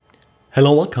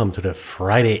Hello, welcome to the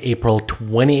Friday, April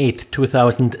 28th,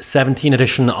 2017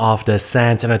 edition of the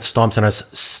SANS Internet Storm Center's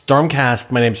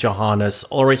StormCast. My name is Johannes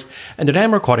Ulrich, and today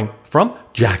I'm recording from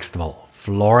Jacksonville,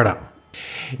 Florida.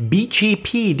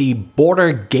 BGP, the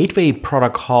Border Gateway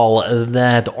Protocol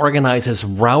that organizes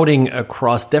routing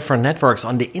across different networks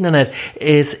on the internet,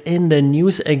 is in the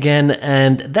news again,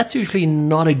 and that's usually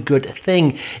not a good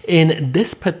thing. In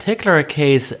this particular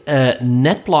case, a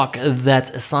NetBlock that's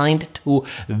assigned to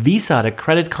Visa, the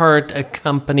credit card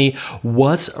company,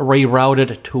 was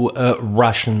rerouted to a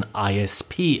Russian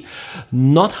ISP.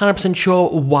 Not 100% sure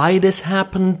why this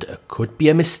happened. Could be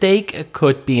a mistake,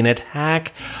 could be an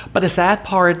attack, but the sad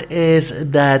part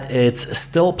is that it's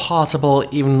still possible,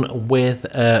 even with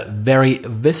a very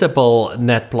visible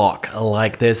NetBlock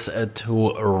like this, to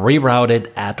reroute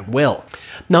it at will.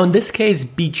 Now, in this case,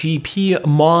 BGP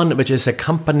Mon, which is a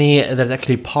company that's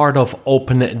actually part of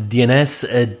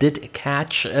OpenDNS, did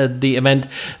catch the event.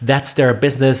 That's their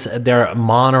business. They're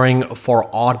monitoring for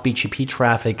odd BGP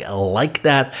traffic like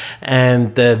that,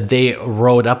 and they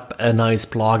wrote up a nice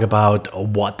blog about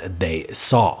what they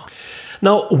saw.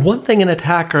 Now, one thing an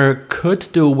attacker could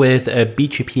do with a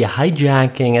BGP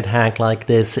hijacking attack like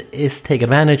this is take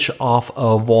advantage of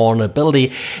a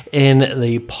vulnerability in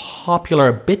the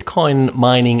popular Bitcoin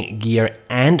mining gear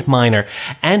Antminer.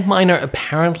 Antminer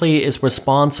apparently is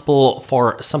responsible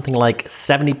for something like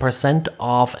 70%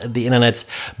 of the internet's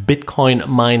Bitcoin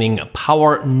mining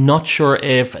power. Not sure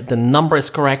if the number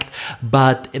is correct,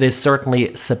 but it is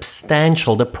certainly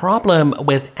substantial. The problem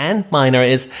with Antminer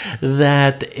is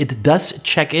that it does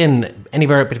check in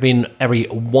anywhere between every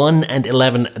 1 and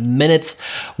 11 minutes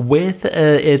with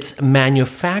its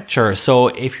manufacturer. So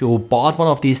if you bought one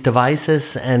of these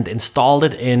devices and installed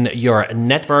it in your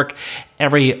network,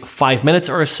 every 5 minutes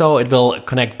or so, it will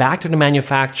connect back to the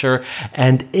manufacturer.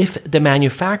 And if the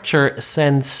manufacturer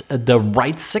sends the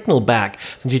right signal back,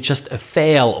 since you just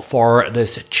fail for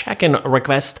this check-in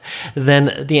request, then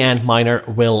the Antminer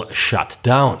will shut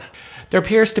down. There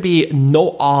appears to be no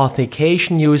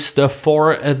authentication used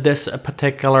for this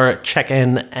particular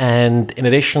check-in, and in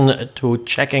addition to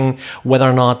checking whether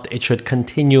or not it should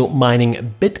continue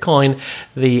mining Bitcoin,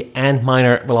 the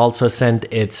Antminer will also send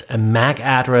its MAC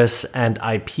address and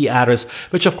IP address,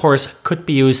 which of course could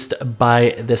be used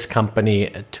by this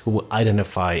company to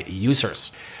identify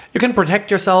users. You can protect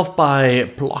yourself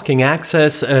by blocking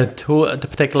access to the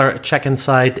particular check-in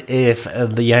site. If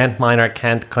the Antminer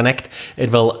can't connect,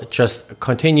 it will just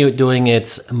continue doing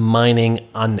its mining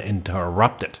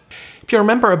uninterrupted. If you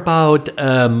remember, about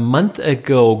a month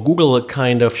ago, Google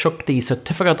kind of shook the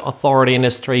certificate authority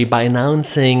industry by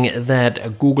announcing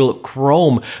that Google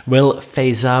Chrome will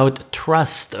phase out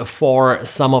trust for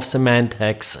some of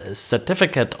Symantec's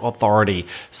certificate authority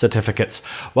certificates.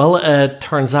 Well, it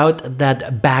turns out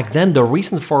that back then the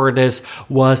reason for this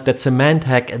was that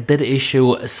Symantec did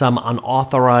issue some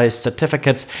unauthorized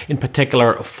certificates, in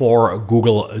particular for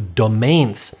Google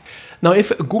domains. Now,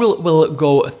 if Google will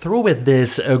go through with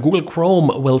this, Google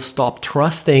Chrome will stop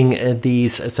trusting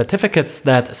these certificates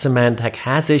that Symantec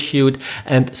has issued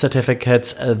and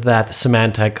certificates that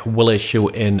Symantec will issue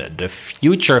in the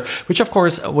future, which of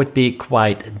course would be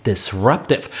quite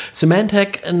disruptive.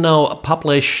 Symantec now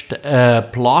published a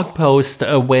blog post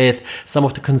with some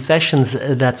of the concessions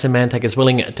that Symantec is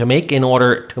willing to make in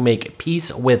order to make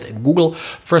peace with Google.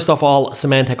 First of all,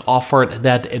 Symantec offered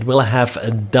that it will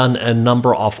have done a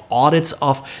number of audits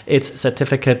of its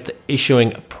certificate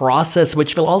issuing process,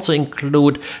 which will also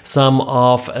include some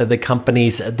of the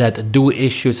companies that do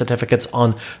issue certificates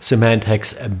on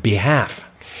Symantec's behalf.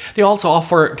 They also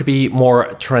offer to be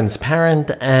more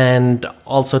transparent and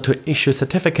also to issue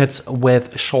certificates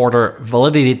with shorter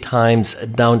validity times,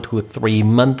 down to 3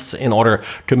 months, in order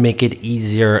to make it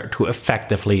easier to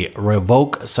effectively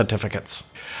revoke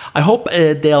certificates. I hope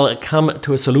they'll come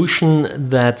to a solution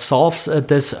that solves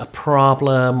this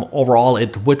problem. Overall,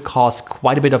 it would cause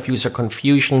quite a bit of user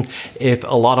confusion if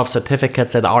a lot of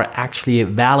certificates that are actually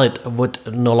valid would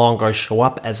no longer show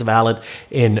up as valid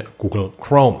in Google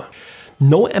Chrome.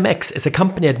 NoMX is a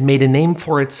company that made a name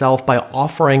for itself by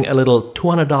offering a little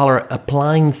 $200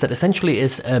 appliance that essentially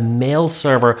is a mail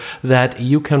server that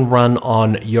you can run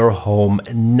on your home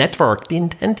network. The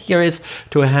intent here is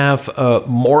to have a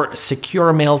more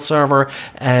secure mail server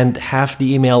and have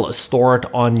the email stored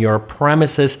on your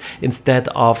premises instead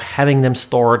of having them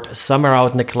stored somewhere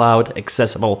out in the cloud,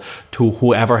 accessible to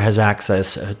whoever has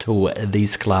access to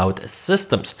these cloud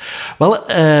systems. Well,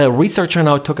 a researcher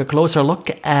now took a closer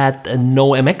look at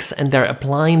NoMX and their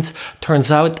appliance. Turns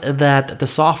out that the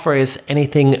software is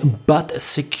anything but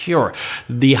secure.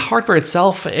 The hardware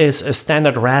itself is a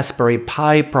standard Raspberry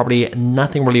Pi, probably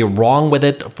nothing really wrong with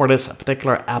it for this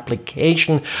particular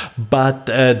application, but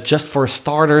just for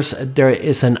starters, there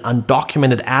is an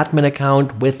undocumented admin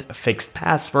account with fixed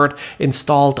password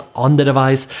installed on the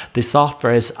device. The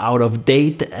software is out of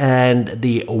date, and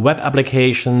the web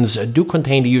applications do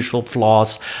contain the usual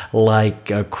flaws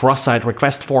like cross-site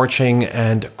request forging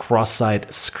and cross-site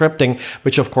scripting,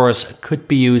 which of course could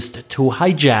be used to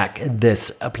hijack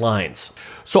this appliance.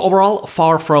 So overall,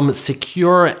 far from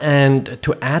secure, and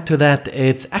to add to that,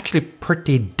 it's actually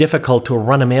pretty difficult to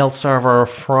run a mail server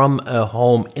from a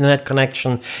home internet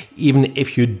connection. Even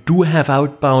if you do have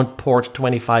outbound port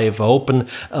 25 open,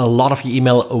 a lot of your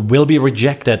email will be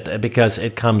rejected because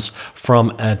it comes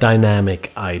from a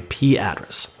dynamic IP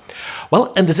address.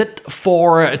 Well, and that's it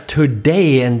for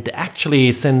today. And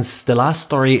actually, since the last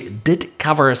story did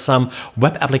cover some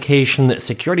web application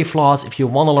security flaws, if you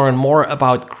want to learn more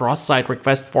about cross-site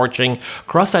request forging,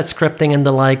 cross-site scripting, and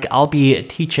the like, I'll be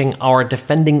teaching our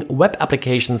Defending Web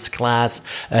Applications class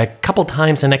a couple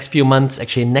times in the next few months.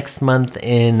 Actually, next month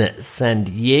in San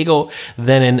Diego,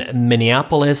 then in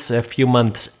Minneapolis a few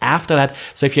months after that.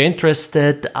 So if you're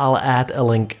interested, I'll add a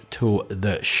link to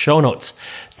the show notes.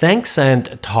 Thanks,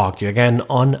 and talk to you again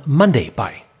on Monday.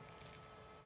 Bye.